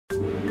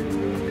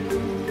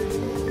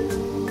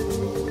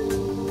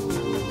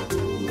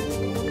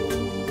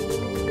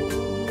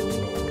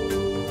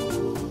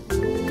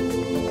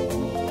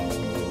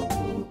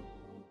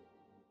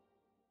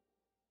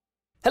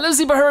Hello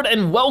Zebraherd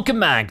and welcome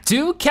back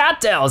to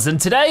Cattails,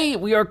 and today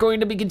we are going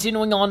to be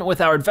continuing on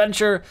with our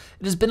adventure.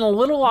 It has been a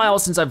little while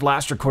since I've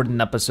last recorded an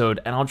episode,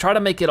 and I'll try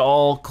to make it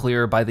all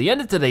clear by the end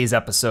of today's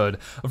episode.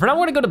 But for now,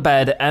 we're gonna go to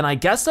bed, and I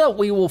guess that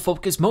we will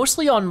focus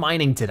mostly on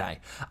mining today.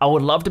 I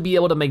would love to be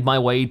able to make my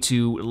way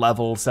to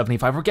level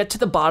 75 or get to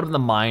the bottom of the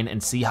mine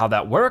and see how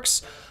that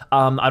works.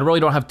 I really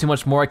don't have too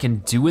much more I can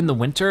do in the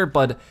winter,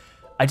 but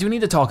I do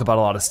need to talk about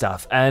a lot of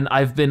stuff, and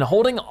I've been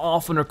holding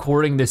off on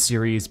recording this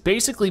series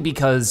basically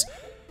because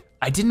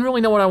I didn't really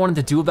know what I wanted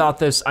to do about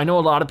this. I know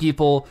a lot of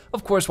people,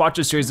 of course, watch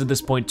the series at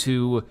this point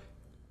to,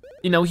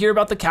 hear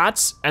about the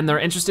cats, and they're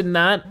interested in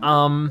that.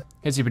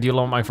 Hey Zebra, do you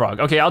want my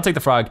frog? Okay, I'll take the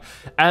frog.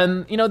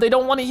 And, they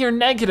don't want to hear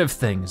negative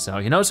things, so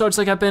it's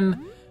like I've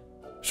been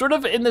sort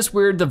of in this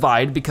weird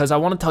divide because I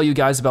want to tell you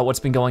guys about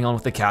what's been going on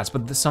with the cats,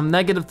 but some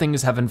negative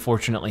things have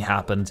unfortunately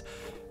happened,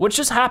 which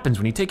just happens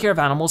when you take care of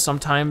animals.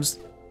 Sometimes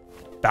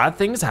bad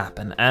things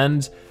happen,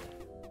 and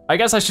I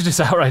guess I should just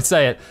outright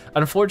say it.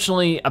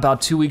 Unfortunately, about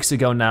 2 weeks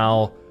ago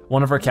now,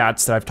 one of our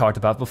cats that I've talked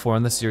about before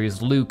in the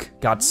series, Luke,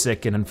 got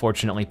sick and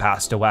unfortunately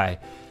passed away.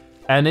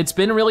 And it's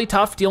been really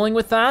tough dealing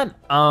with that.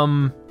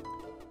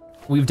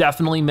 We've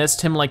definitely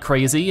missed him like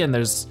crazy, and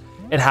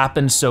it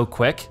happened so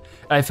quick.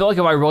 And I feel like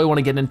if I really want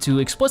to get into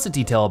explicit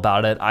detail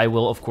about it, I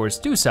will of course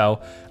do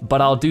so,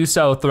 but I'll do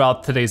so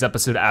throughout today's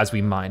episode as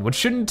we mine, which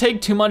shouldn't take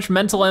too much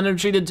mental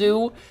energy to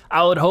do.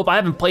 I would hope. I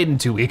haven't played in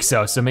 2 weeks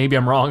though, so maybe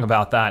I'm wrong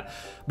about that.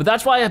 But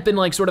that's why I've been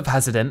like sort of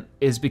hesitant,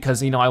 is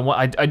because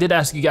I did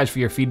ask you guys for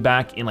your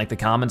feedback in like the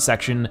comment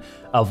section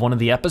of one of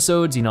the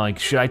episodes, like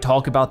should I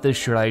talk about this,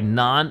 should I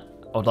not?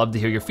 I would love to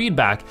hear your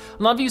feedback.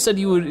 A lot of you said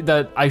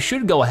that I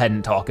should go ahead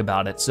and talk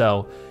about it,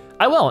 so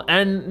I will.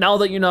 And now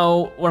that you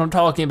know what I'm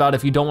talking about,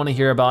 if you don't want to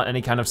hear about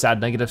any kind of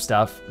sad negative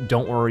stuff,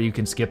 don't worry, you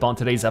can skip on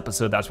today's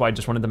episode. That's why I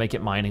just wanted to make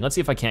it mining. Let's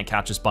see if I can't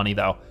catch this bunny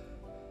though.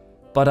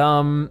 But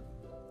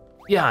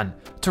yeah,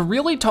 to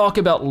really talk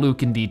about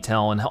Luke in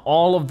detail and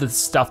all of the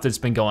stuff that's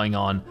been going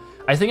on,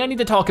 I think I need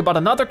to talk about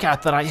another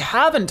cat that I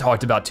haven't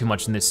talked about too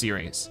much in this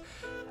series.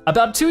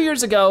 About 2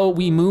 years ago,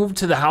 we moved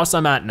to the house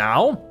I'm at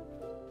now.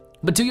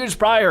 But 2 years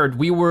prior,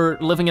 we were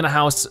living in a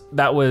house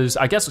that was,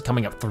 I guess,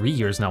 coming up 3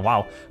 years now.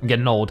 Wow, I'm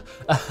getting old.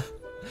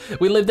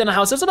 We lived in a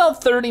house that's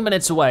about 30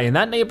 minutes away, and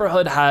that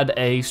neighborhood had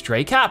a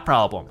stray cat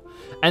problem.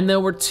 And there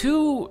were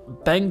two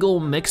Bengal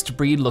mixed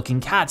breed looking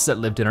cats that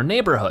lived in our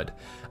neighborhood,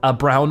 a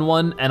brown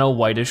one and a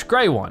whitish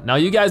gray one. Now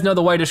you guys know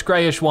the whitish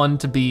grayish one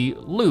to be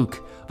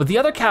Luke, but the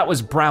other cat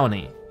was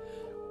Brownie.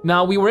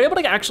 Now we were able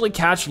to actually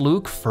catch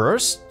Luke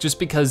first, just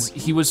because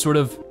he was sort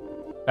of,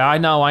 I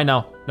know.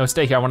 No,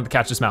 stay here, I wanted to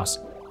catch this mouse.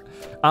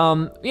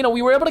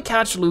 We were able to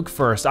catch Luke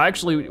first. I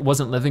actually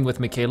wasn't living with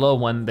Michaela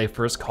when they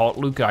first caught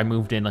Luke. I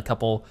moved in a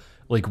couple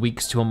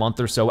weeks to a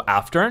month or so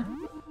after.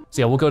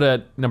 So yeah, we'll go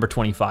to number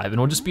 25 and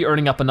we'll just be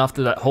earning up enough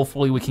that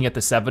hopefully we can get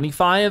to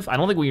 75. I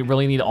don't think we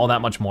really need all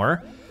that much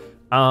more.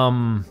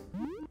 But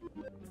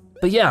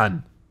yeah,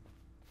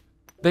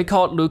 they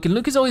caught Luke, and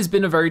Luke has always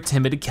been a very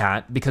timid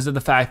cat because of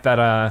the fact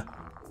that,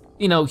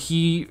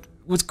 he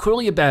was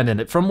clearly abandoned.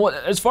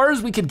 As far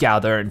as we could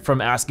gather and from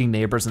asking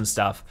neighbors and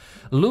stuff,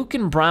 Luke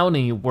and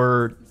Brownie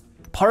were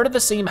part of the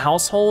same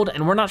household,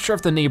 and we're not sure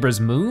if the neighbors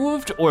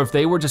moved or if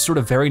they were just sort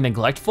of very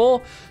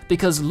neglectful,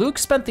 because Luke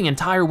spent the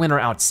entire winter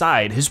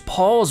outside. His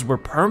paws were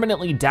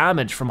permanently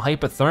damaged from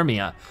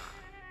hypothermia.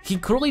 He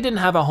clearly didn't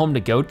have a home to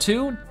go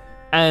to,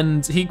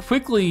 and he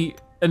quickly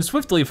and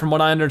swiftly, from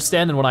what I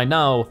understand and what I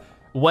know,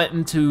 went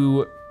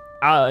into,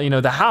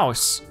 the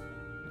house,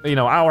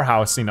 our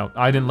house.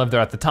 I didn't live there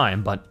at the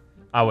time, but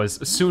I was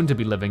soon to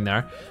be living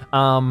there.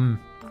 And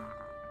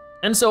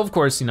so of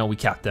course, we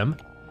kept him.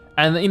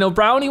 And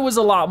Brownie was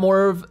a lot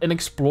more of an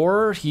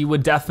explorer. He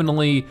would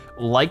definitely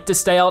like to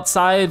stay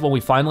outside when we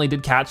finally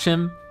did catch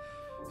him.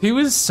 He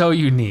was so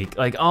unique,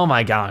 oh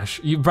my gosh.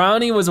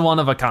 Brownie was one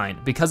of a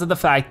kind because of the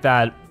fact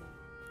that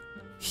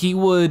he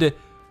would,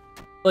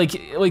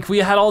 we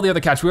had all the other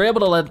cats. We were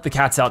able to let the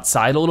cats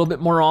outside a little bit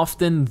more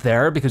often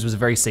there because it was a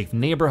very safe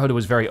neighborhood. It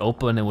was very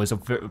open. It was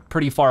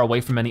pretty far away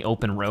from any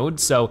open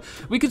roads. So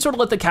we could sort of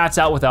let the cats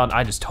out without,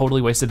 I just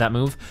totally wasted that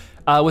move,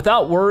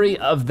 without worry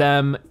of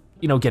them,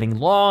 getting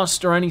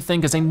lost or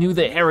anything, because I knew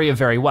the area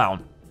very well.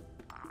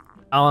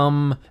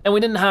 And we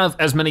didn't have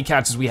as many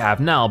cats as we have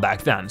now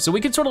back then. So we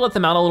could sort of let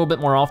them out a little bit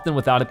more often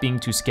without it being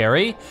too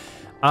scary.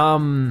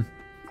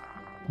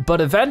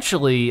 But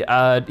eventually,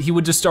 he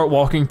would just start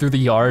walking through the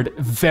yard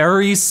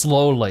very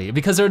slowly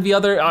because there'd be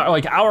other,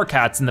 our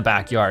cats in the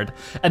backyard,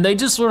 and they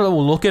just sort of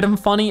look at him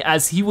funny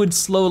as he would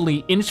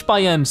slowly, inch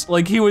by inch,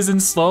 like he was in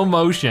slow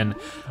motion,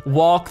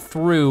 walk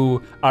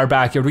through our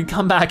backyard. We'd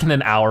come back in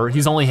an hour.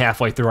 He's only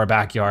halfway through our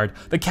backyard.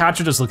 The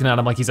cats are just looking at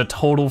him like he's a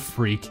total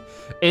freak.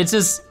 It's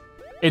just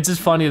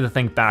funny to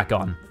think back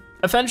on.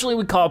 Eventually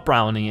we caught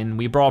Brownie, and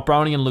we brought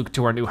Brownie and Luke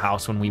to our new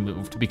house when we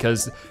moved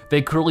because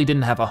they clearly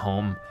didn't have a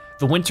home.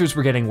 The winters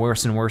were getting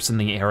worse and worse in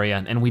the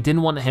area, and we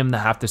didn't want him to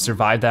have to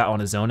survive that on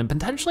his own and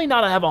potentially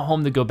not have a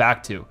home to go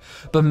back to.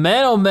 But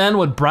man, oh man,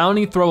 would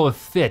Brownie throw a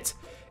fit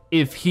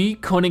if he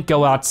couldn't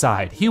go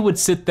outside. He would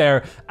sit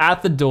there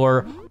at the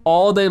door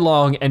all day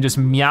long and just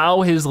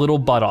meow his little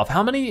butt off.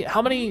 How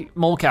many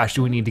mole cash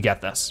do we need to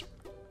get this?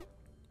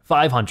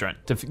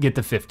 500 to get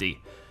to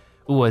 50.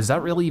 Ooh, is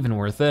that really even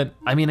worth it?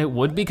 I mean, it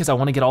would be because I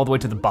want to get all the way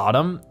to the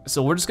bottom.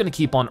 So we're just gonna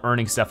keep on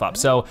earning stuff up.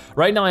 So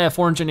right now I have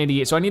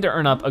 488, so I need to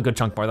earn up a good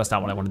chunk more. That's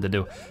not what I wanted to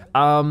do.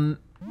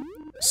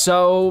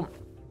 So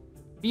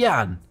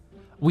yeah,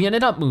 we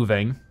ended up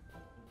moving.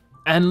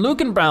 And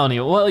Luke and Brownie,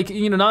 well, like,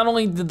 you know, not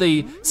only did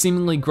they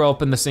seemingly grow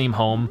up in the same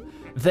home,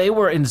 they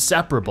were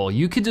inseparable.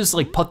 You could just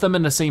like put them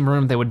in the same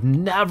room. They would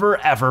never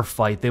ever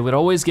fight. They would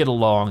always get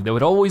along. They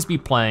would always be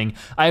playing.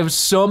 I have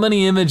so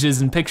many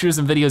images and pictures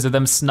and videos of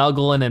them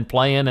snuggling and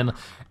playing, and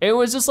it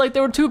was just like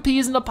they were two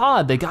peas in a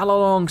pod. They got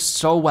along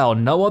so well.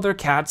 No other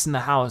cats in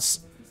the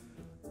house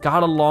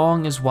got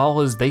along as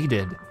well as they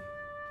did.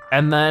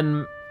 And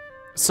then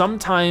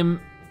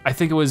sometime, I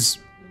think it was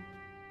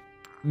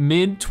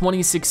mid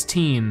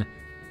 2016,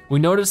 we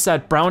noticed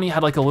that Brownie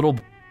had like a little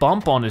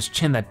bump on his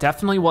chin that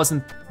definitely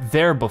wasn't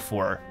there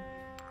before.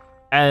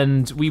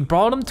 And we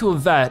brought him to a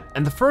vet,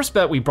 and the first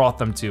vet we brought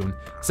them to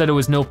said it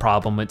was no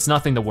problem, it's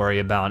nothing to worry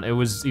about. It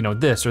was, you know,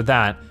 this or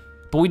that.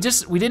 But we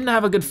didn't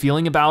have a good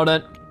feeling about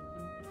it.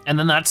 And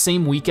then that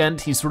same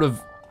weekend, he sort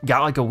of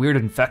got like a weird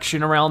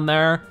infection around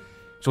there.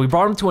 So we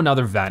brought him to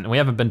another vet, and we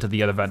haven't been to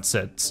the other vet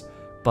since.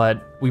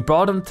 But we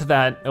brought him to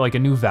that, like a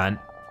new vet,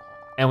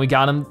 and we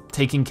got him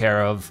taken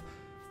care of.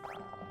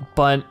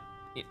 But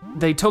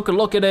they took a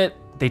look at it,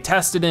 they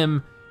tested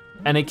him,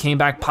 and it came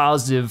back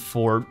positive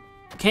for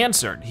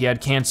cancer. He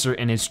had cancer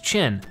in his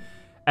chin.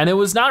 And it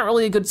was not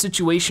really a good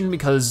situation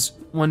because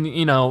when,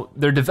 you know,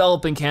 they're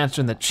developing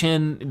cancer in the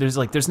chin,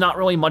 there's not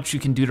really much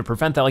you can do to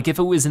prevent that. Like if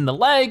it was in the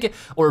leg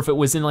or if it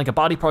was in like a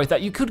body part like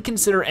that, you could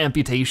consider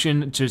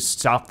amputation to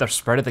stop the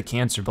spread of the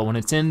cancer. But when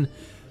it's in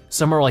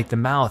somewhere like the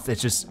mouth,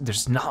 it's just,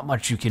 there's not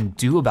much you can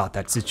do about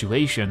that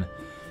situation.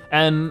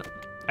 And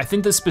I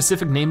think the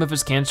specific name of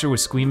his cancer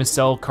was squamous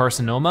cell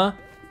carcinoma.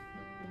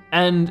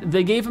 And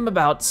they gave him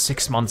about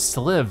 6 months to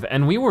live,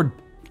 and we were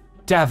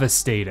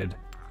devastated.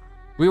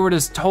 We were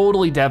just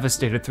totally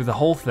devastated through the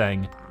whole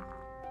thing.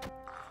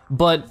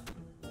 But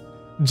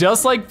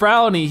just like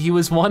Brownie, he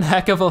was one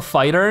heck of a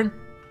fighter.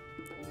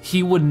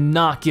 He would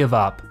not give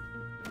up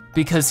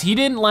because he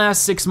didn't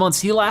last 6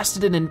 months. He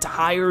lasted an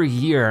entire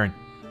year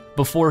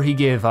before he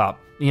gave up.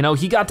 You know,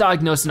 he got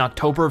diagnosed in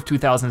October of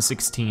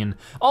 2016.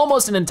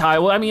 Almost an entire,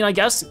 well, I mean, I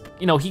guess,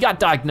 you know, he got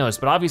diagnosed,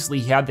 but obviously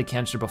he had the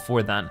cancer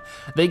before then.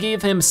 They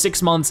gave him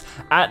 6 months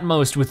at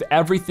most with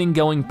everything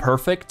going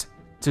perfect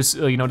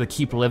to, you know, to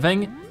keep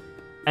living.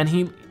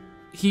 And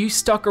he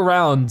stuck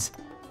around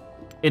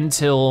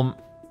until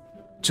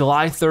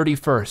July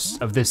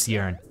 31st of this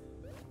year.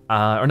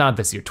 Or not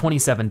this year,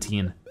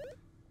 2017.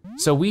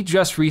 So we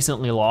just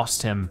recently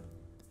lost him.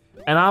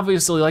 And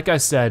obviously, like I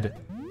said,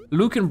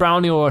 Luke and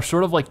Brownie are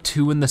sort of like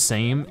two in the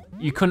same.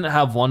 You couldn't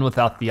have one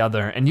without the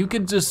other. And you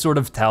could just sort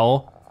of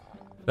tell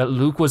that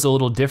Luke was a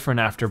little different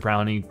after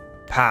Brownie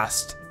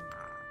passed.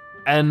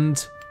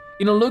 And,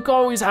 you know, Luke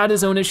always had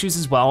his own issues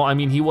as well. I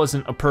mean, he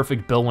wasn't a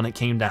perfect Bill when it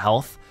came to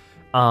health.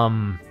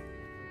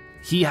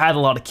 He had a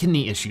lot of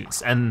kidney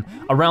issues. And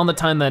around the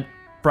time that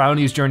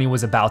Brownie's journey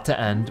was about to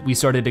end, we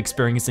started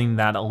experiencing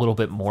that a little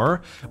bit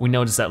more. We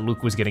noticed that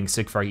Luke was getting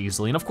sick very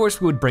easily. And of course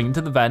we would bring him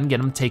to the vet and get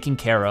him taken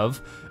care of.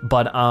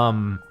 But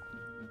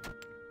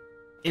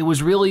it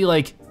was really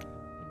like,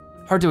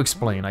 hard to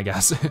explain, I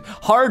guess.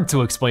 Hard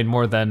to explain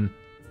more than,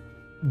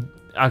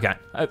 okay.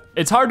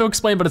 It's hard to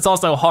explain, but it's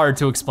also hard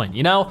to explain,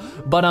 you know?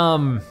 But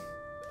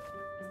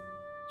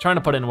trying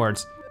to put it in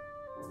words.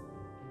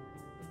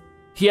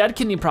 He had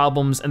kidney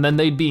problems and then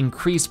they'd be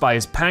increased by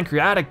his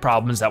pancreatic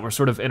problems that were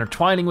sort of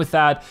intertwining with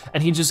that,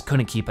 and he just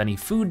couldn't keep any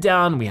food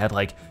down. We had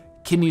like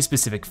kidney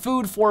specific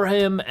food for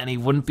him and he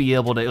wouldn't be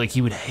able to, like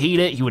he would hate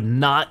it, he would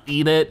not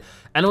eat it,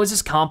 and it was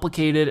just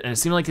complicated and it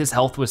seemed like his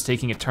health was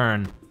taking a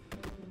turn.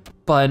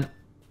 But,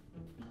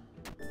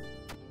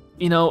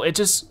 you know, it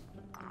just,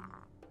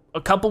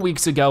 a couple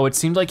weeks ago, it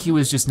seemed like he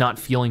was just not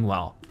feeling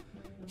well.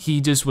 He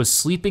just was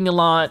sleeping a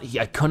lot,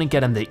 I couldn't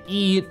get him to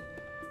eat.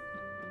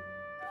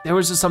 There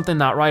was just something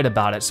not right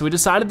about it. So we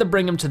decided to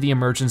bring him to the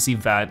emergency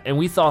vet, and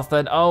we thought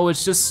that, oh,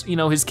 it's just, you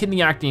know, his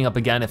kidney acting up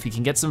again. If he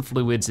can get some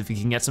fluids, if he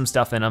can get some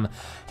stuff in him,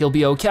 he'll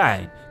be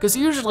okay. Because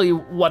usually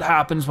what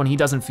happens when he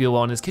doesn't feel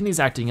well and his kidney's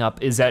acting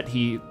up is that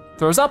he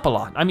throws up a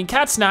lot. I mean,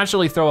 cats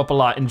naturally throw up a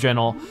lot in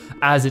general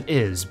as it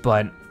is,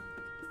 but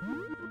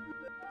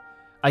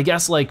I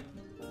guess like,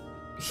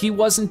 he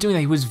wasn't doing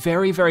that. He was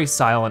very, very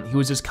silent. He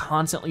was just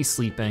constantly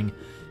sleeping.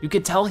 You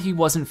could tell he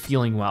wasn't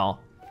feeling well.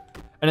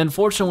 And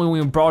unfortunately,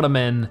 when we brought him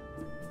in,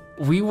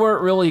 we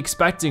weren't really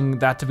expecting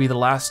that to be the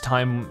last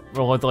time,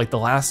 or like the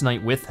last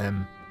night with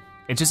him.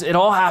 It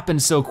all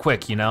happened so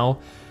quick, you know?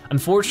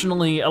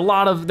 Unfortunately,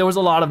 there was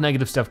a lot of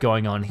negative stuff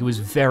going on. He was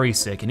very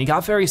sick, and he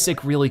got very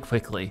sick really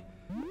quickly.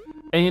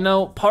 And you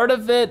know, part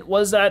of it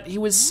was that he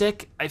was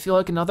sick. I feel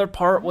like another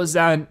part was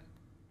that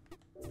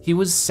he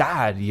was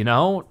sad, you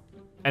know?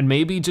 And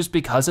maybe just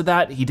because of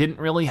that, he didn't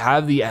really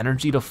have the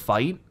energy to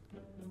fight.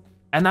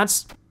 And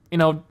that's, you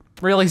know,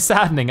 really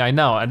saddening, I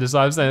know. I'm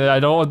saying I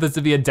don't want this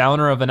to be a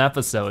downer of an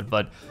episode,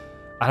 but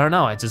I don't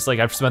know. It's just like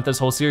I've spent this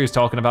whole series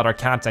talking about our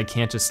cats. I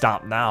can't just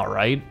stop now,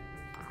 right?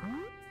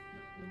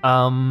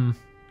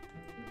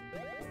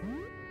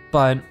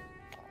 But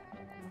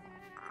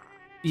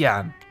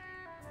yeah,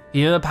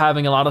 he ended up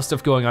having a lot of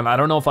stuff going on. I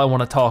don't know if I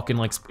want to talk in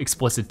like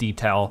explicit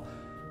detail.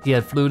 He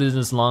had fluid in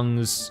his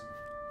lungs,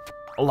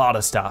 a lot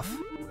of stuff.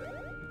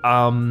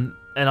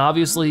 And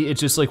obviously it's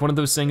just like one of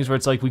those things where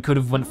it's like we could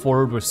have went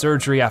forward with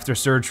surgery after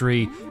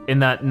surgery in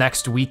that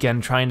next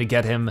weekend trying to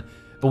get him,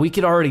 but we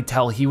could already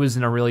tell he was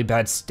in a really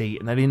bad state,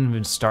 and I didn't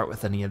even start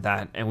with any of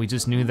that, and we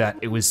just knew that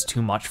it was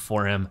too much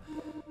for him.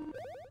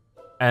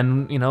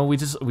 And you know,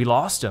 we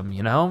lost him,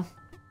 you know?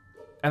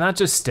 And that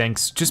just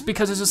stinks, just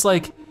because it's just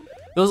like,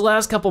 those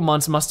last couple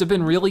months must have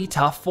been really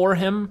tough for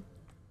him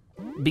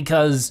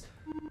because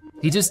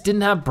he just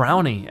didn't have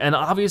Brownie. And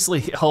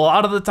obviously a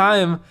lot of the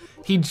time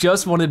he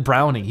just wanted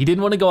Brownie. He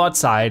didn't want to go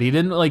outside. He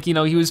didn't like, you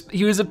know, he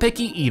was a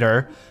picky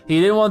eater. He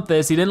didn't want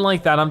this, he didn't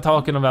like that. I'm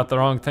talking about the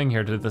wrong thing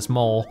here to this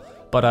mole.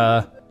 But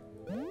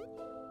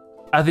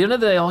at the end of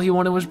the day, all he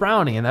wanted was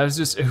Brownie, and that was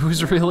just, it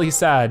was really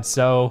sad.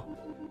 So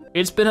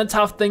it's been a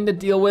tough thing to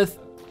deal with,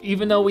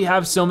 even though we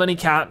have so many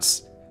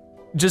cats.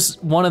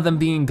 Just one of them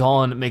being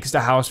gone makes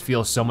the house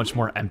feel so much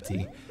more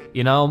empty.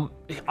 You know,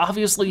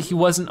 obviously he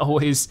wasn't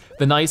always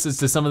the nicest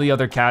to some of the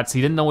other cats.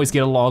 He didn't always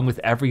get along with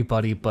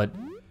everybody, but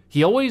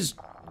he always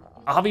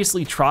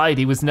obviously tried.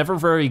 He was never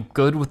very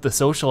good with the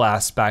social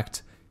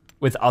aspect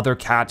with other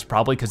cats,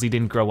 probably because he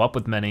didn't grow up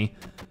with many.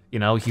 You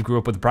know, he grew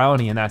up with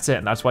Brownie and that's it.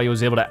 And that's why he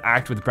was able to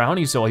act with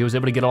Brownie so he was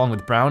able to get along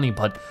with Brownie,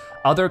 but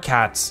other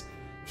cats,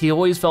 he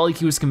always felt like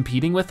he was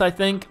competing with, I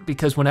think,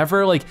 because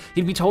whenever, like,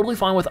 he'd be totally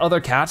fine with other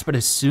cats, but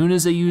as soon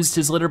as they used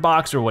his litter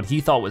box or what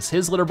he thought was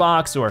his litter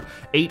box or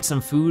ate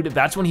some food,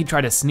 that's when he'd try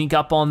to sneak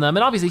up on them.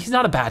 And obviously he's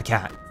not a bad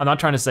cat. I'm not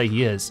trying to say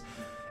he is.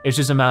 It's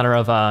just a matter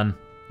of,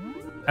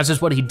 that's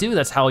just what he'd do,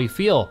 that's how he'd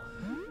feel.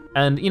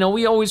 And you know,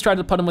 we always tried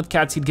to put him with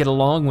cats he'd get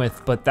along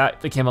with, but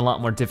that became a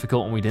lot more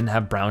difficult when we didn't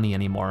have Brownie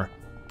anymore.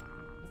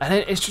 And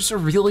it's just a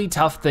really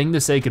tough thing to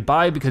say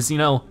goodbye because, you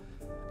know,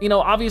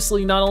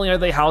 obviously not only are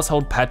they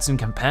household pets and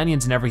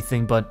companions and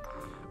everything, but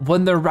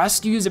when they're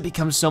rescues, it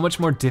becomes so much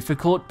more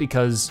difficult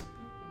because,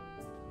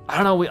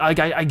 I don't know,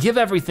 I give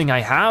everything I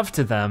have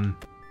to them.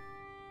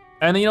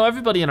 And you know,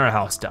 everybody in our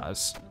house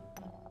does.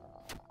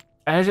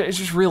 And it's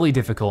just really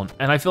difficult.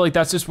 And I feel like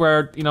that's just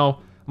where, you know,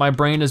 my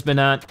brain has been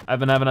at. I've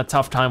been having a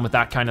tough time with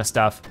that kind of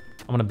stuff.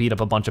 I'm gonna beat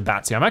up a bunch of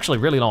bats here. I'm actually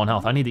really low on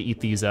health. I need to eat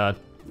these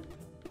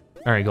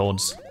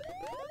marigolds.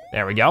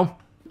 There we go.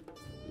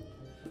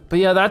 But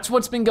yeah, that's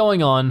what's been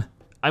going on.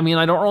 I mean,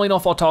 I don't really know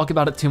if I'll talk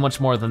about it too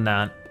much more than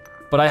that,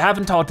 but I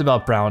haven't talked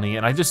about Brownie,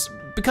 and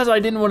because I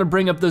didn't want to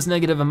bring up those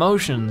negative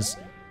emotions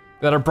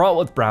that are brought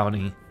with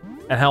Brownie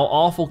and how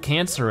awful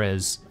cancer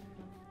is,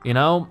 you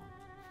know?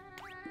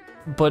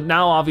 But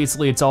now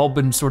obviously it's all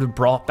been sort of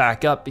brought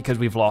back up because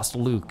we've lost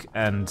Luke,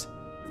 and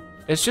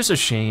it's just a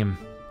shame.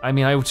 I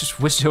mean, I just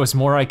wish there was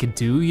more I could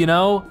do, you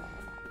know?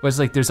 But it's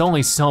like, there's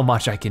only so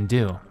much I can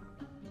do.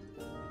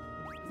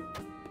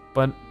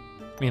 But,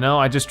 you know,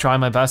 I just try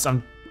my best.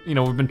 You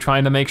know, we've been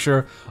trying to make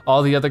sure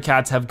all the other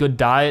cats have good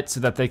diet so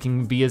that they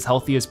can be as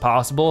healthy as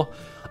possible.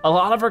 A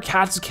lot of our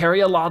cats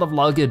carry a lot of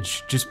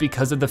luggage just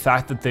because of the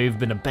fact that they've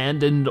been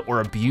abandoned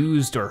or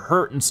abused or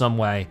hurt in some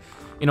way.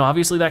 You know,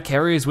 obviously that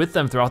carries with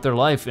them throughout their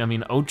life. I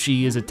mean,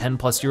 Ochi is a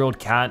 10-plus-year-old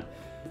cat.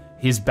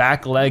 His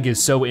back leg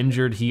is so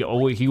injured, he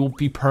will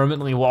be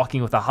permanently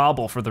walking with a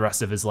hobble for the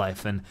rest of his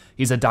life, and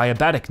he's a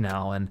diabetic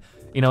now, and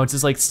you know, it's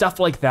just like stuff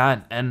like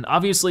that. And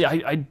obviously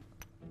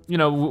you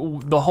know,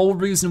 the whole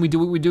reason we do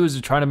what we do is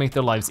to try to make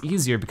their lives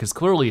easier because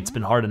clearly it's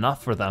been hard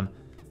enough for them.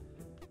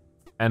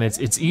 And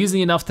it's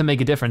easy enough to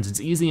make a difference. It's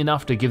easy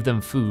enough to give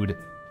them food.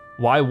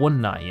 Why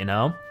wouldn't I, you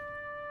know?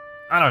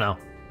 I don't know.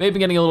 Maybe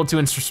getting a little too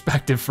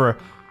introspective for,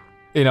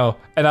 you know,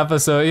 an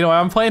episode. You know,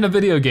 I'm playing a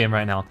video game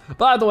right now.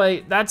 By the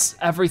way, that's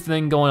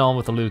everything going on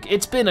with Luke.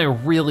 It's been a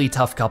really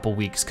tough couple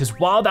weeks because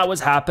while that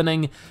was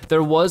happening,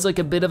 there was like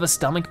a bit of a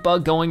stomach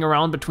bug going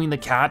around between the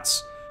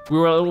cats. We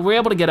were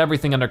able to get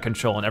everything under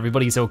control and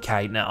everybody's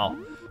okay now.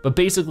 But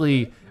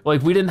basically,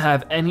 like we didn't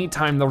have any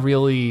time to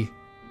really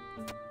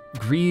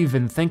grieve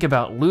and think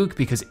about Luke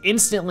because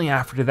instantly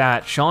after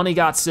that, Shawnee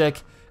got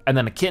sick and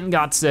then a kitten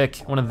got sick,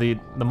 one of the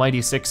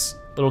mighty 6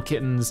 little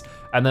kittens,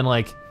 and then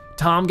like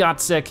Tom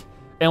got sick,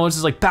 and it was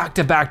just like back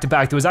to back to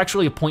back. There was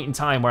actually a point in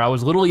time where I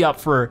was literally up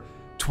for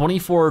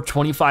 24,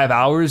 25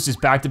 hours just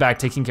back to back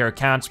taking care of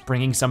cats,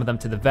 bringing some of them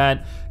to the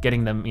vet,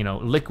 getting them, you know,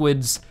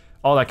 liquids,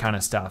 all that kind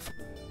of stuff.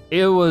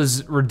 It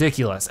was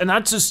ridiculous, and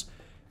that's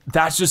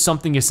just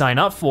something you sign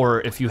up for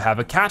if you have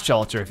a cat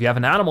shelter, if you have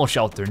an animal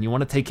shelter and you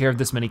wanna take care of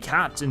this many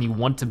cats and you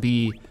want to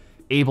be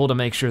able to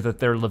make sure that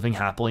they're living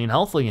happily and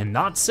healthy and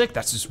not sick.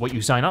 That's just what you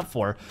sign up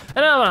for.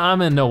 And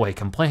I'm in no way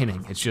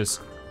complaining. It's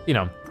just, you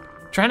know,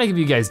 trying to give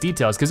you guys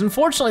details because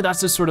unfortunately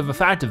that's just sort of a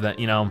fact of it,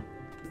 you know.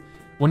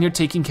 When you're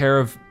taking care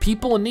of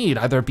people in need,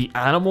 either it be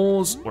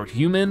animals or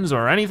humans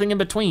or anything in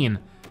between,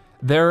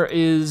 there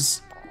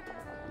is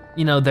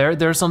you know,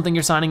 there's something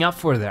you're signing up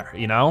for there,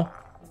 you know?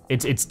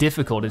 It's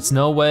difficult, it's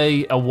no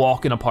way a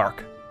walk in a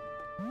park.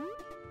 All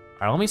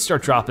right, let me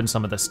start dropping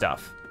some of this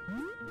stuff.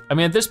 I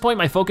mean, at this point,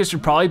 my focus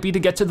should probably be to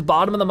get to the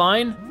bottom of the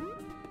mine.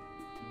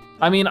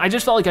 I mean, I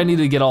just felt like I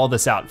needed to get all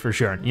this out for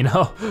sure, you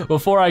know?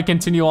 Before I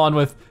continue on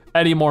with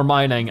any more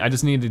mining, I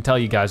just needed to tell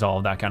you guys all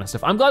of that kind of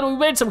stuff. I'm glad we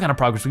made some kind of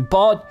progress. We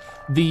bought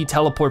the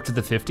teleport to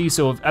the 50,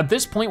 so at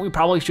this point, we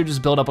probably should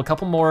just build up a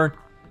couple more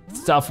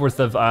stuff worth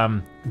of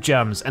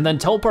gems and then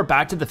teleport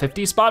back to the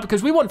 50 spot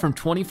because we went from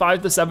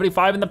 25 to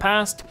 75 in the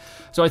past.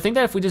 So I think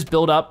that if we just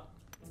build up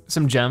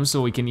some gems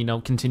so we can, you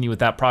know, continue with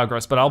that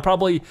progress, but I'll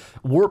probably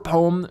warp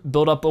home,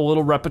 build up a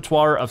little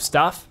repertoire of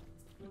stuff,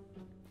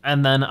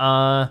 and then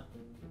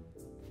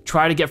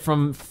try to get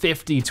from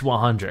 50 to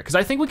 100, because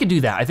I think we could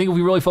do that. I think if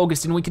we really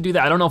focused in, we could do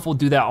that. I don't know if we'll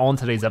do that all in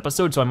today's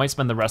episode, so I might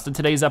spend the rest of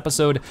today's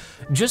episode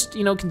just,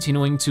 you know,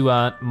 continuing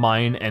to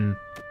mine and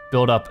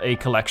build up a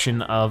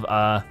collection of,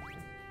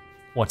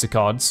 what's it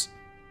called?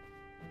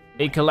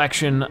 A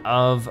collection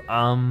of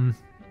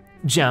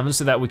gems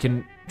so that we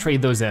can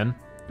trade those in.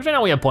 Which right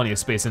now we have plenty of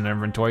space in our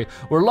inventory.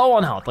 We're low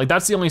on health, like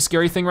that's the only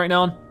scary thing right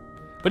now.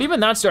 But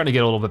even that's starting to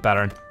get a little bit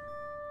better.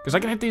 Because I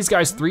can hit these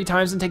guys 3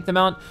 times and take them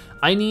out.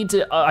 I need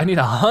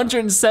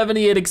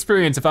 178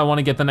 experience if I want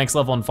to get the next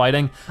level in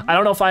fighting. I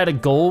don't know if I had a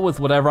goal with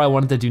whatever I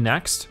wanted to do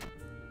next.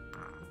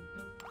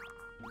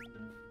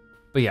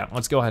 But yeah,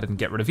 let's go ahead and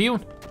get rid of you.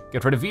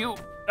 Get rid of you.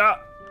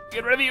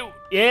 Get rid of you.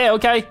 Yeah,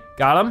 okay,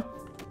 got him.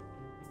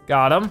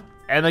 Got him,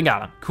 and then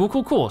got him. Cool,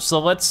 cool, cool. So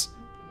let's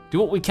do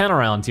what we can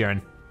around here.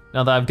 And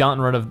now that I've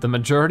gotten rid of the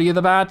majority of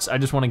the bats, I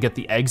just want to get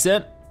the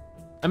exit.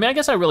 I mean, I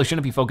guess I really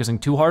shouldn't be focusing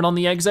too hard on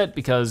the exit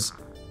because,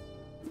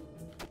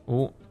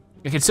 ooh,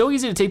 it's so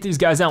easy to take these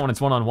guys out when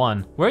it's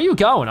one-on-one. Where are you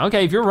going?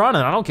 Okay, if you're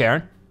running, I don't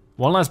care.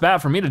 One less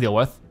bat for me to deal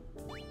with.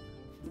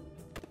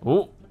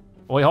 Ooh,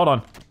 wait, hold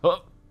on.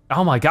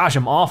 Oh my gosh,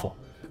 I'm awful.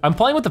 I'm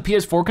playing with the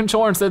PS4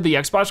 controller instead of the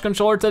Xbox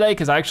controller today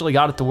because I actually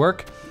got it to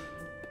work.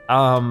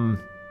 And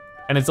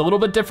it's a little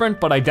bit different,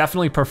 but I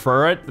definitely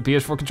prefer it. The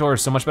PS4 controller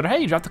is so much better.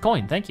 Hey, you dropped the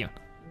coin, thank you.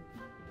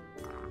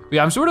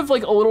 Yeah, I'm sort of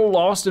like a little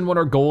lost in what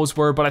our goals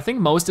were, but I think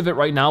most of it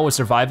right now was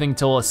surviving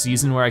till a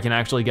season where I can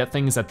actually get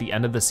things at the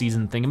end of the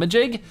season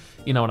thingamajig.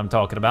 You know what I'm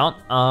talking about.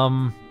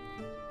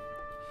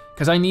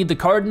 Cause I need the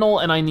cardinal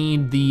and I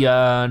need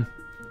not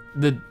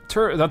the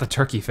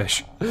turkey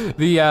fish,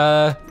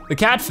 the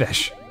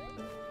catfish.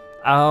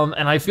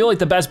 And I feel like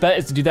the best bet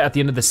is to do that at the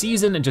end of the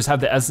season and just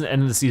have the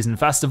end of the season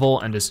festival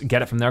and just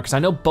get it from there, because I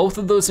know both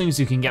of those things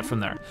you can get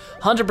from there.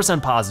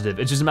 100% positive,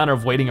 it's just a matter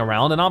of waiting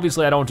around, and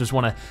obviously I don't just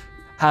wanna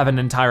have an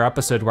entire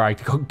episode where I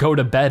go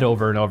to bed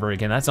over and over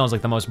again. That sounds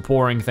like the most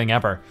boring thing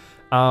ever.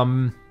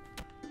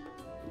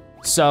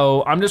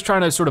 So I'm just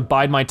trying to sort of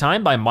bide my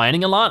time by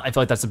mining a lot. I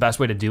feel like that's the best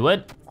way to do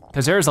it,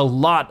 because there's a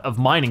lot of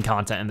mining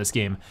content in this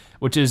game,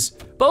 which is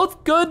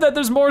both good that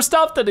there's more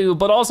stuff to do,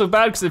 but also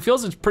bad because it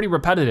feels it's pretty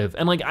repetitive.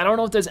 And like, I don't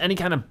know if there's any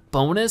kind of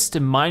bonus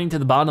to mining to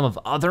the bottom of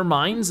other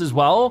mines as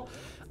well.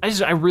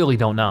 I really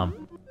don't know.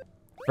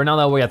 For now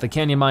though, we're at the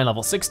canyon mine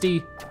level 60.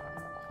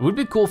 It would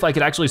be cool if I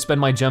could actually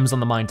spend my gems on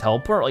the mine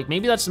teleport. Like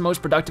maybe that's the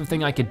most productive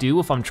thing I could do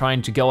if I'm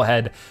trying to go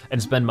ahead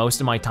and spend most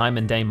of my time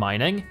and day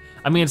mining.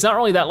 I mean, it's not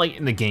really that late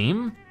in the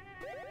game.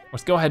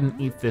 Let's go ahead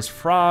and eat this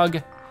frog.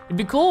 It'd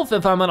be cool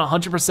if I'm at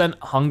 100%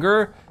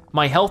 hunger,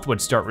 my health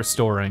would start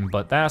restoring,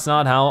 but that's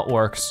not how it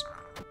works.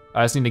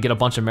 I just need to get a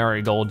bunch of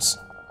marigolds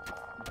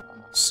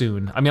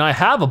soon. I mean, I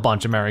have a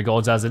bunch of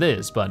marigolds as it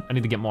is, but I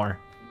need to get more.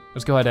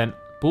 Let's go ahead and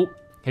boop,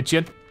 hit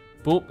you,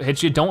 boop,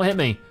 hit you, don't hit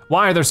me.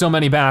 Why are there so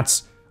many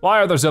bats? Why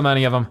are there so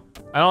many of them?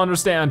 I don't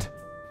understand.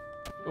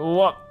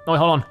 What? Oh, wait,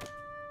 hold on.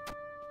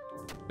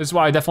 This is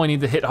why I definitely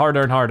need to hit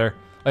harder and harder.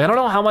 Like, I don't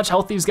know how much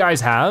health these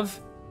guys have,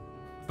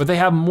 but they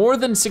have more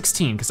than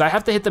 16, because I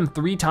have to hit them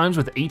 3 times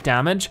with 8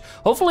 damage.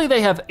 Hopefully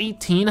they have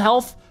 18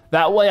 health.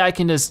 That way I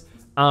can just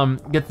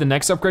get the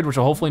next upgrade, which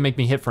will hopefully make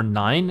me hit for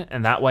 9,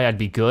 and that way I'd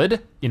be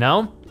good, you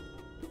know?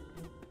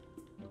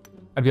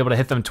 I'd be able to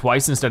hit them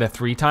twice instead of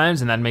 3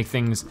 times, and that'd make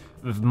things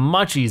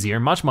much easier,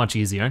 much, much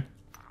easier.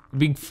 It'd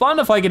be fun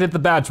if I could hit the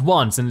bats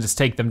once and just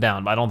take them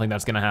down, but I don't think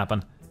that's gonna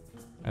happen.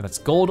 All right, that's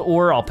gold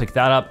ore, I'll pick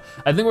that up.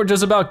 I think we're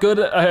just about good.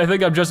 I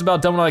think I'm just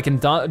about done what I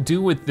can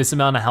do with this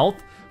amount of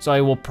health. So I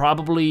will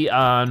probably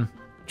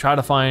try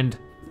to find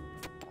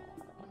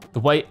the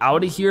way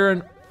out of here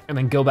and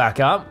then go back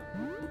up.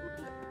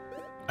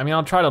 I mean,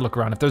 I'll try to look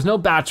around. If there's no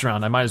bats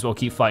around, I might as well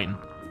keep fighting.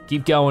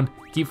 Keep going,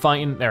 keep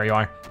fighting, there you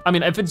are. I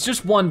mean, if it's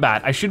just one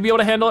bat, I should be able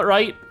to handle it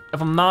right. If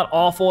I'm not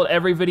awful at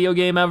every video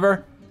game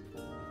ever.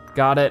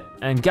 Got it,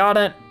 and got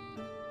it.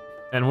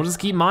 And we'll just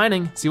keep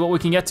mining, see what we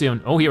can get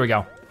to. Oh, here we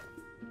go.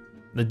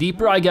 The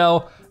deeper I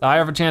go, the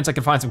higher of a chance I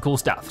can find some cool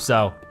stuff.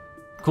 So,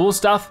 cool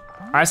stuff,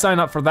 I sign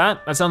up for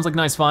that. That sounds like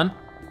nice fun.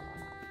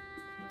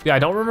 Yeah, I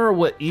don't remember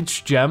what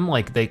each gem,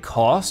 like, they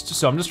cost,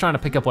 so I'm just trying to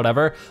pick up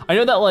whatever. I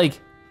know that, like,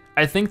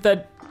 I think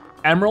that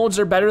emeralds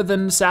are better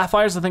than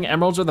sapphires. I think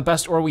emeralds are the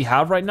best ore we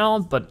have right now,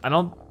 but I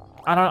don't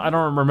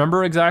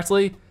remember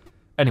exactly.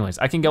 Anyways,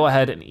 I can go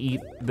ahead and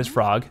eat this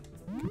frog,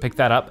 pick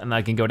that up, and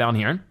I can go down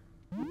here.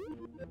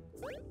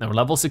 And we're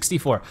level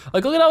 64.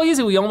 Like, look at how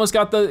easy we almost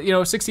got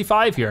the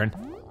 65 here. And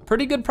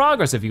pretty good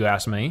progress if you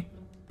ask me.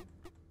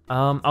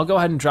 I'll go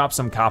ahead and drop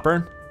some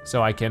copper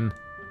so I can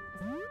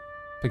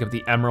pick up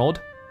the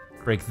emerald.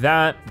 Break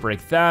that,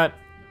 break that,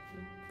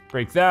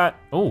 break that.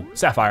 Oh,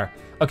 sapphire.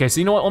 Okay, so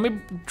you know what? Let me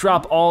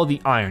drop all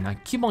the iron. I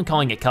keep on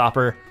calling it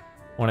copper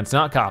when it's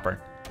not copper.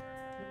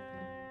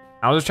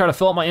 I'll just try to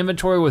fill up my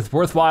inventory with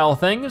worthwhile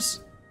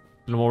things,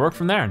 and we'll work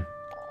from there.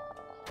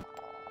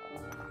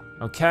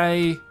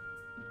 Okay,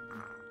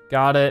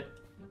 got it.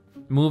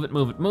 Move it,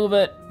 move it, move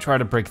it. Try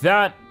to break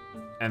that,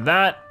 and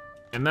that,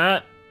 and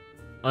that.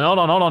 Oh, hold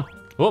on, hold on.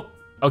 Whoop,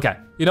 okay.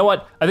 You know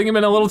what? I think I'm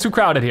in a little too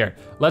crowded here.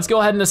 Let's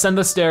go ahead and ascend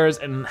the stairs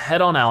and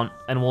head on out,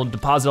 and we'll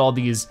deposit all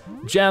these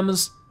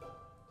gems.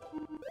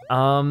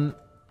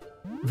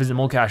 Visit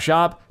Molcash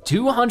shop,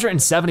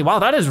 270. Wow,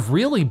 that is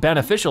really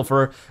beneficial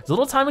for as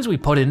little time as we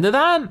put into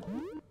that.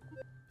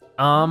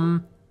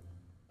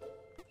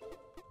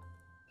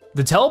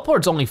 The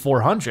teleport's only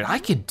 400. I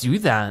could do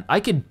that.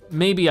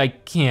 Maybe I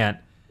can't.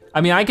 I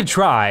mean, I could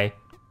try.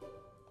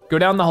 Go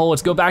down the hole,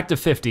 let's go back to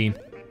 50.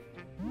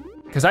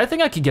 Cause I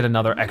think I could get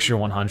another extra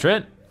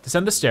 100.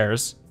 Descend the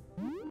stairs.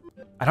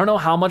 I don't know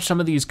how much some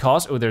of these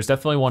cost. Oh, there's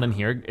definitely one in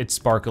here. It's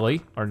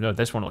sparkly, or no,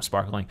 this one was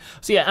sparkling.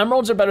 So yeah,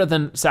 emeralds are better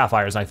than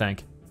sapphires, I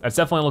think. That's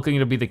definitely looking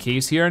to be the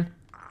case here.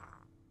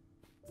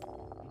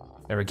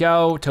 There we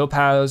go,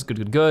 topaz, good,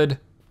 good, good.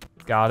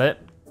 Got it.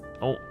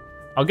 Oh,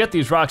 I'll get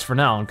these rocks for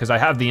now, because I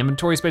have the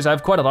inventory space. I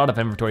have quite a lot of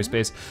inventory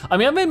space. I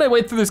mean, I've made my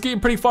way through this game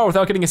pretty far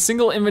without getting a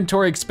single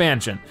inventory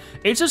expansion.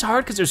 It's just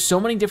hard because there's so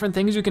many different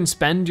things you can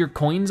spend your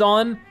coins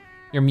on,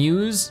 your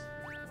muse.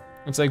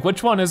 It's like,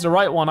 which one is the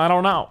right one? I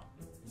don't know.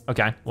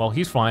 Okay, well,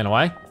 he's flying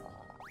away.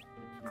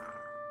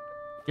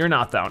 You're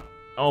not down.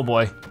 Oh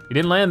boy, you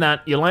didn't land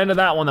that. You landed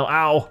that one though,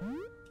 ow.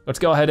 Let's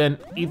go ahead and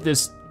eat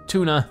this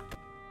tuna,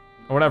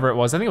 or whatever it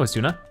was. I think it was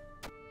tuna.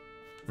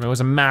 Or it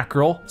was a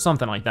mackerel,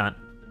 something like that.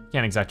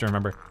 Can't exactly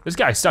remember. This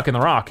guy's stuck in the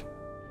rock.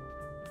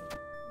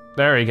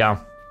 There you go.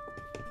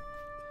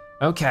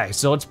 Okay,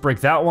 so let's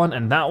break that one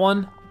and that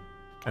one.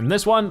 And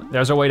this one,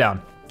 there's our way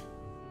down.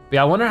 But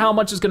yeah, I wonder how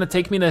much it's gonna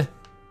take me to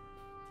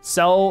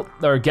sell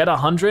or get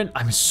 100.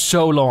 I'm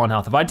so low on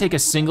health. If I take a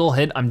single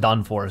hit, I'm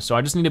done for. So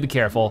I just need to be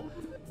careful.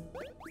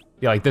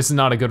 Yeah, like this is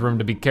not a good room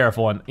to be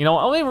careful in. You know,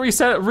 I'll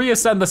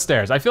reascend the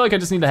stairs. I feel like I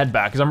just need to head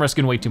back because I'm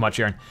risking way too much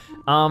here.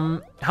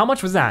 How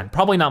much was that?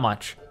 Probably not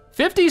much.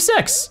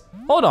 56,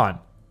 hold on.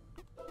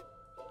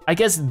 I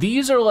guess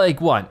these are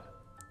like what?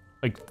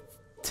 Like,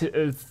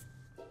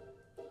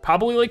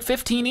 probably like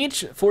 15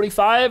 each,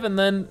 45, and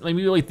then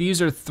maybe like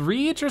these are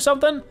 3 each or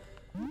something?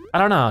 I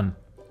don't know.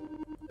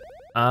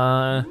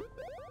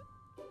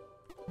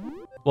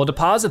 We'll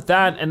deposit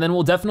that and then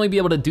we'll definitely be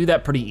able to do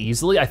that pretty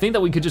easily. I think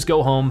that we could just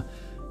go home,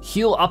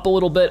 heal up a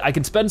little bit. I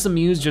could spend some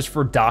muse just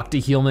for Doc to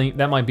heal me.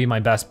 That might be my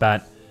best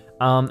bet.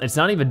 It's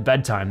not even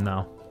bedtime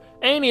though.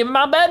 Ain't even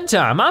my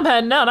bedtime. I'm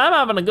heading out, I'm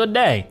having a good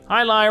day.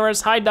 Hi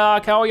Lyris, hi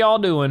Doc, how are y'all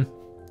doing?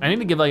 I need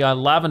to give like a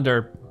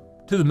lavender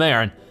to the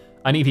mayor and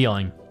I need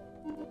healing.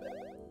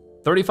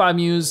 35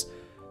 muse,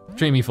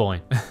 treat me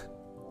fully.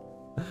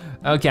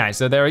 Okay,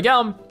 so there we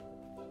go.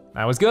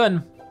 That was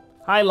good.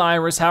 Hi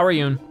Lyris, how are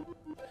you?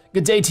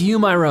 Good day to you,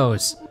 my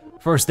rose.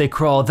 First they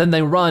crawl, then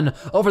they run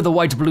over the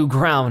white-blue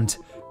ground.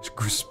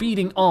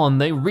 Speeding on,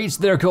 they reach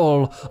their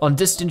goal on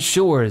distant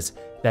shores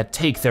that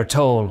take their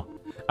toll.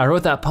 I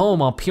wrote that poem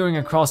while peering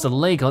across a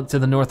lake to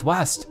the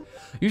northwest.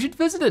 You should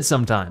visit it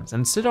sometimes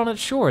and sit on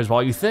its shores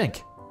while you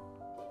think.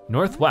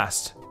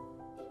 Northwest.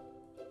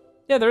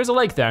 Yeah, there is a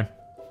lake there.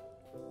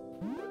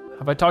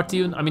 Have I talked to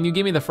you? I mean, you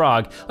gave me the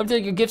frog. I'm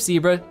taking your gift,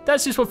 Zebra.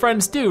 That's just what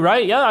friends do,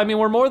 right? Yeah, I mean,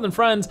 we're more than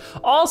friends.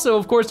 Also,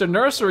 of course, the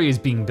nursery is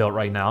being built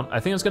right now. I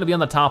think it's gonna be on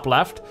the top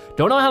left.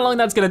 Don't know how long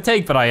that's gonna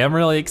take, but I am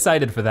really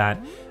excited for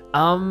that.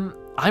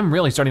 I'm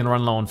really starting to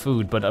run low on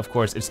food, but of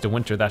course, it's the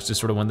winter. That's just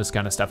sort of when this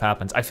kind of stuff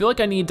happens. I feel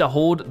like I need to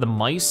hold the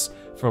mice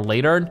for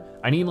later.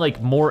 I need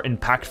like more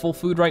impactful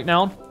food right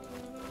now.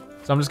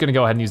 So I'm just gonna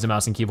go ahead and use the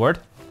mouse and keyboard.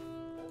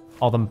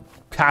 All the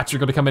cats are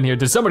gonna come in here.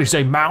 Did somebody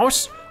say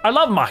mouse? I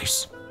love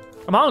mice.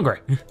 I'm hungry.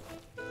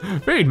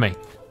 Feed me.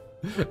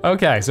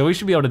 Okay, so we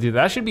should be able to do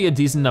that. That should be a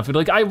decent enough food.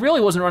 Like, I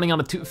really wasn't running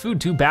out of food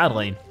too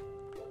badly.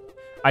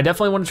 I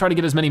definitely want to try to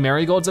get as many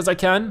marigolds as I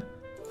can.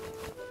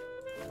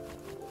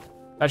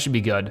 That should be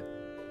good.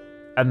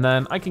 And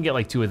then I can get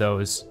like 2 of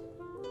those.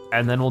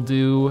 And then we'll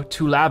do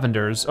 2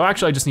 lavenders. Oh,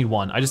 actually I just need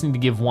 1. I just need to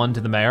give 1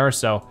 to the mayor,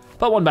 so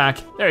put 1 back.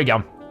 There you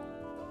go.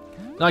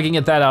 Now I can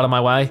get that out of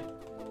my way.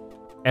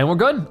 And we're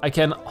good. I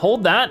can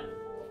hold that.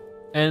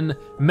 And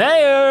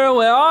Mayor,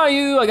 where are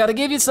you? I gotta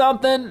give you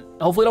something.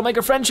 Hopefully it'll make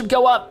our friendship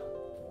go up.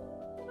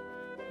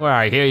 Where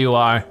are you? Here you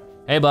are.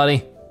 Hey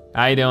buddy,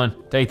 how you doing?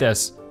 Take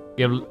this.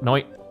 No,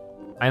 wait.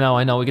 I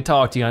know, we could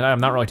talk to you. I'm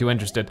not really too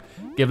interested.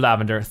 Give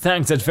lavender.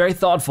 Thanks, that's very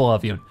thoughtful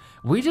of you.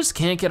 We just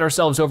can't get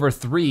ourselves over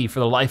 3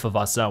 for the life of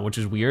us, which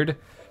is weird.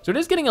 So it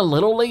is getting a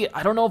little late.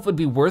 I don't know if it'd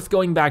be worth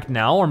going back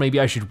now or maybe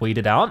I should wait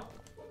it out.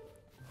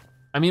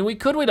 I mean, we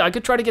could wait. I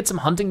could try to get some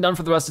hunting done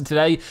for the rest of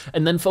today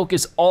and then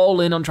focus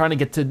all in on trying to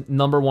get to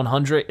number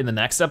 100 in the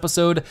next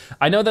episode.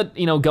 I know that,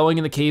 you know, going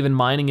in the cave and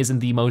mining isn't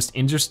the most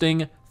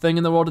interesting thing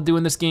in the world to do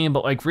in this game,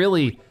 but like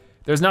really,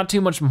 there's not too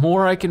much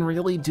more I can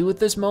really do at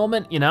this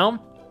moment, you know?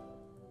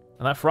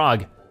 And that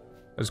frog,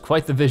 there's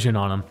quite the vision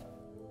on him.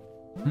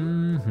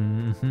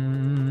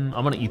 I'm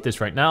gonna eat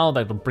this right now.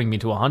 That'll bring me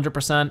to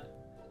 100%.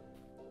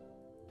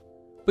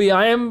 But yeah,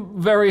 I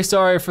am very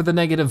sorry for the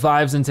negative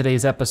vibes in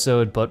today's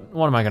episode, but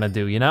what am I gonna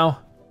do, you know?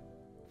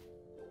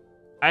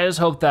 I just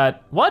hope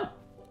that, what?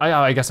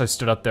 I guess I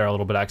stood up there a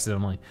little bit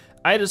accidentally.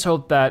 I just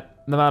hope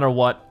that no matter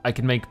what, I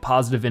can make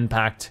positive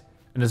impact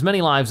in as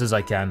many lives as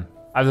I can.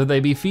 Either they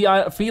be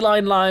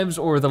feline lives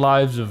or the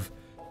lives of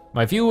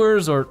my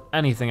viewers or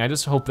anything. I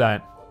just hope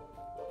that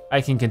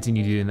I can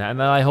continue doing that.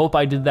 And I hope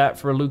I did that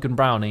for Luke and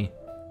Brownie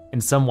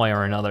in some way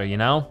or another, you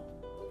know?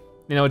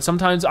 You know, it's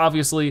sometimes,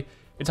 obviously,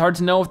 it's hard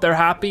to know if they're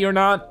happy or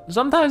not.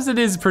 Sometimes it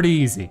is pretty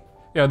easy.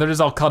 You know, they're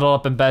just all cuddled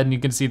up in bed and you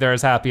can see they're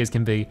as happy as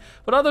can be.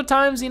 But other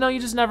times, you know, you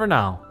just never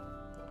know.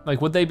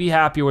 Like, would they be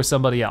happier with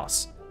somebody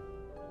else?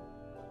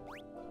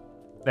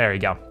 There you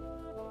go.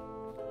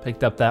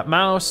 Picked up that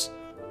mouse.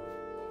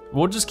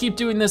 We'll just keep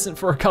doing this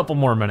for a couple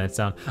more minutes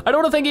now. I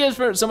don't want to thank you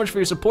guys so much for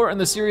your support in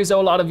the series, though.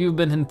 A lot of you have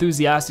been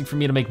enthusiastic for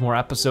me to make more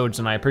episodes,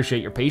 and I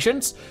appreciate your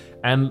patience.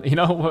 And you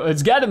know,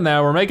 it's getting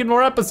there. We're making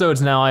more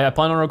episodes now. I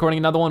plan on recording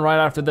another one right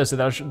after this, so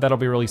that'll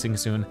be releasing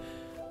soon.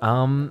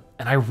 And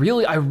I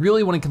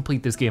really want to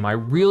complete this game. I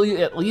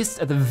really, at least,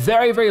 at the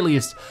very, very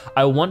least,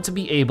 I want to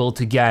be able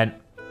to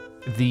get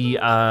the,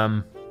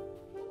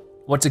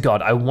 what's it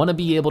called? I want to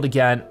be able to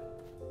get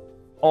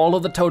all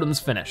of the totems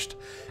finished.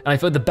 And I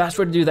feel like the best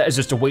way to do that is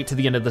just to wait to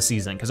the end of the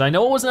season, because I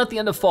know it wasn't at the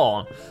end of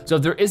fall. So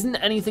if there isn't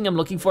anything I'm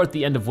looking for at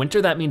the end of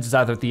winter, that means it's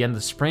either at the end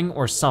of spring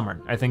or summer.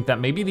 I think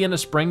that maybe the end of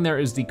spring there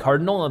is the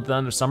cardinal, and at the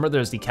end of summer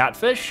there's the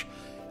catfish.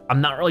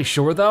 I'm not really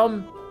sure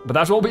though, but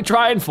that's what we'll be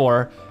trying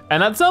for.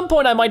 And at some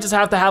point I might just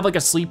have to have like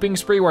a sleeping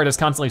spree where I just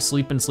constantly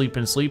sleep and sleep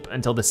and sleep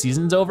until the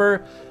season's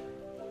over.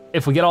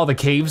 If we get all the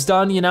caves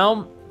done, you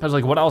know? I was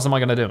like, what else am I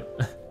gonna do?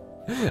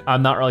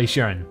 I'm not really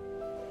sure.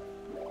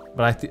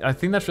 But I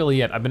think that's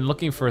really it. I've been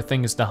looking for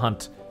things to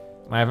hunt.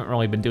 I haven't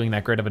really been doing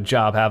that great of a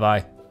job, have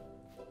I?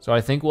 So I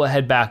think we'll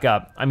head back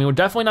up. I mean, we're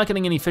definitely not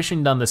getting any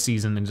fishing done this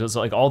season, and just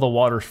like all the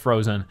water's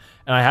frozen.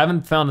 And I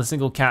haven't found a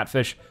single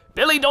catfish.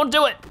 Billy, don't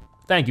do it!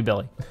 Thank you,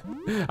 Billy.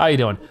 How you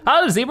doing?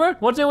 Hi, Zebra,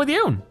 what's new with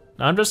you?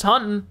 I'm just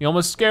hunting. You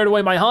almost scared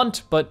away my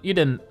hunt, but you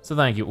didn't, so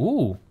thank you.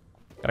 Ooh,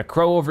 got a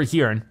crow over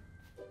here.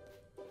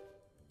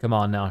 Come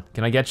on now,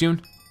 can I get you?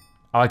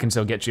 Oh, I can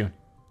still get you.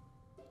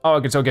 Oh, I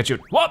can still get you.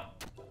 Whoop!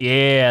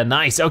 Yeah,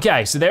 nice,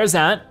 okay, so there's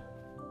that.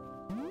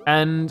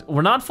 And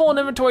we're not full in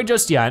inventory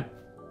just yet,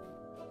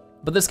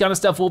 but this kind of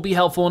stuff will be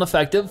helpful and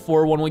effective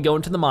for when we go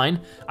into the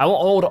mine. I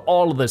won't hold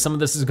all of this. Some of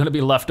this is gonna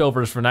be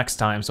leftovers for next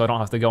time, so I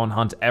don't have to go and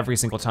hunt every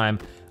single time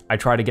I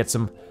try to get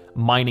some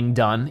mining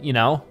done, you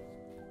know?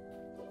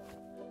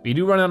 But you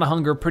do run out of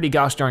hunger pretty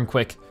gosh darn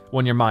quick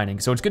when you're mining,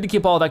 so it's good to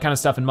keep all that kind of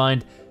stuff in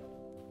mind.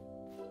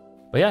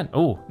 But yeah,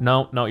 oh,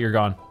 no, you're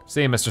gone.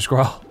 See you, Mr.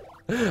 Squirrel.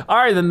 All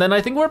right, then I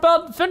think we're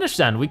about finished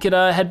then. We could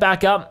head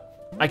back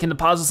up. I can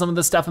deposit some of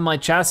this stuff in my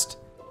chest.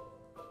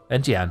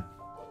 And yeah,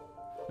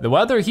 the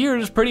weather here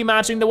is pretty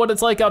matching to what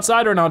it's like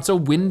outside right now. It's so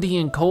windy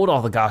and cold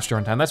all the gosh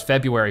darn time. That's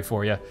February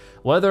for you.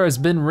 Weather has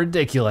been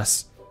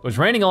ridiculous. It was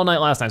raining all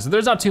night last night, so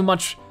there's not too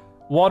much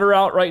water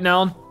out right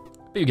now,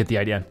 but you get the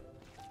idea.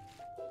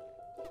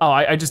 Oh,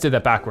 I just did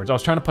that backwards. I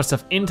was trying to put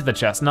stuff into the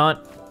chest,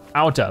 not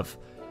out of.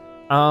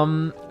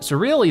 So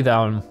really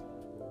though,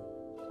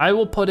 I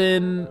will put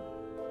in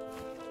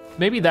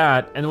maybe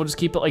that, and we'll just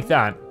keep it like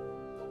that.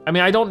 I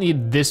mean, I don't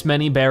need this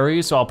many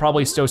berries, so I'll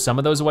probably stow some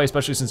of those away,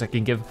 especially since I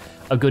can give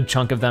a good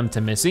chunk of them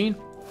to Missy.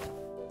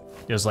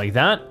 Just like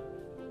that.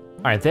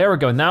 All right, there we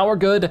go, now we're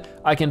good.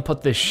 I can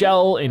put this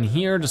shell in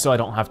here just so I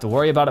don't have to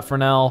worry about it for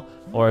now,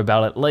 or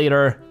about it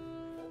later.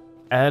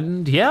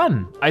 And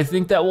yeah, I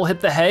think that we'll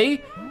hit the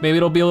hay. Maybe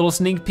it'll be a little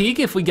sneak peek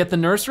if we get the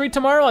nursery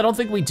tomorrow. I don't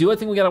think we do. I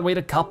think we gotta wait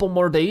a couple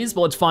more days,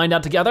 but let's find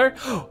out together.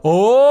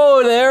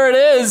 Oh, there it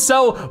is.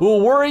 So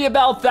we'll worry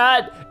about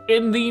that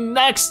in the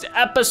next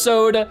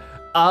episode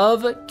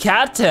of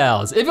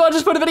Cattails. If you want to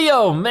just put a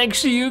video, make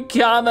sure you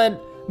comment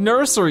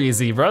nursery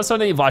zebra, so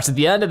now you've watched at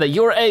the end and that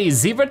you're a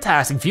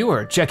Zebratastic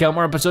viewer. Check out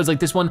more episodes like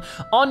this one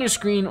on your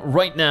screen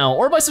right now,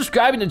 or by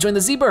subscribing to join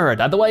the Zebra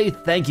Herd. Either way,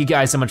 thank you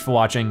guys so much for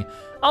watching.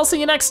 I'll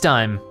see you next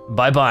time.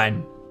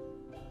 Bye-bye.